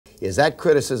Is that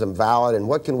criticism valid, and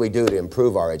what can we do to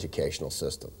improve our educational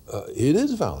system? It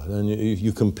is valid, and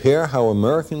you compare how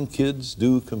American kids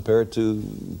do compared to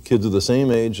kids of the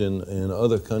same age in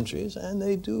other countries, and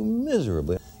they do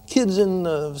miserably. Kids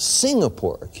in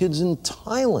Singapore, kids in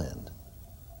Thailand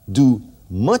do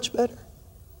much better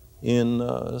in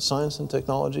science and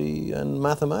technology and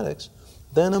mathematics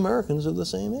than Americans of the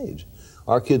same age.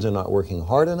 Our kids are not working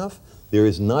hard enough. There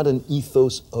is not an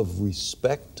ethos of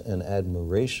respect and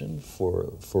admiration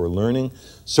for learning,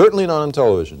 certainly not on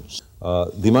television.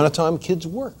 The amount of time kids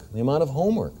work, the amount of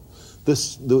homework,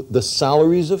 the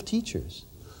salaries of teachers,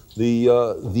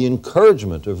 the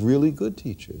encouragement of really good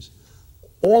teachers,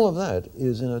 all of that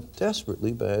is in a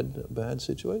desperately bad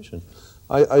situation.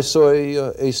 I saw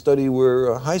a study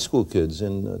where high school kids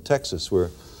in Texas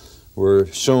were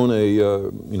shown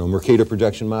a Mercator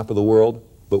projection map of the world,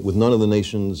 but with none of the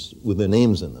nations with their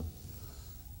names in them.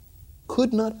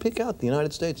 Could not pick out the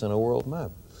United States on a world map.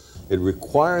 It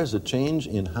requires a change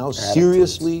in how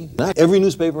seriously, not every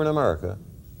newspaper in America,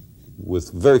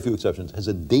 with very few exceptions, has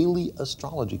a daily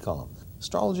astrology column.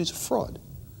 Astrology is a fraud.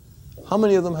 How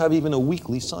many of them have even a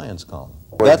weekly science column?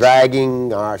 We're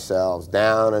dragging ourselves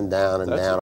down and down and down.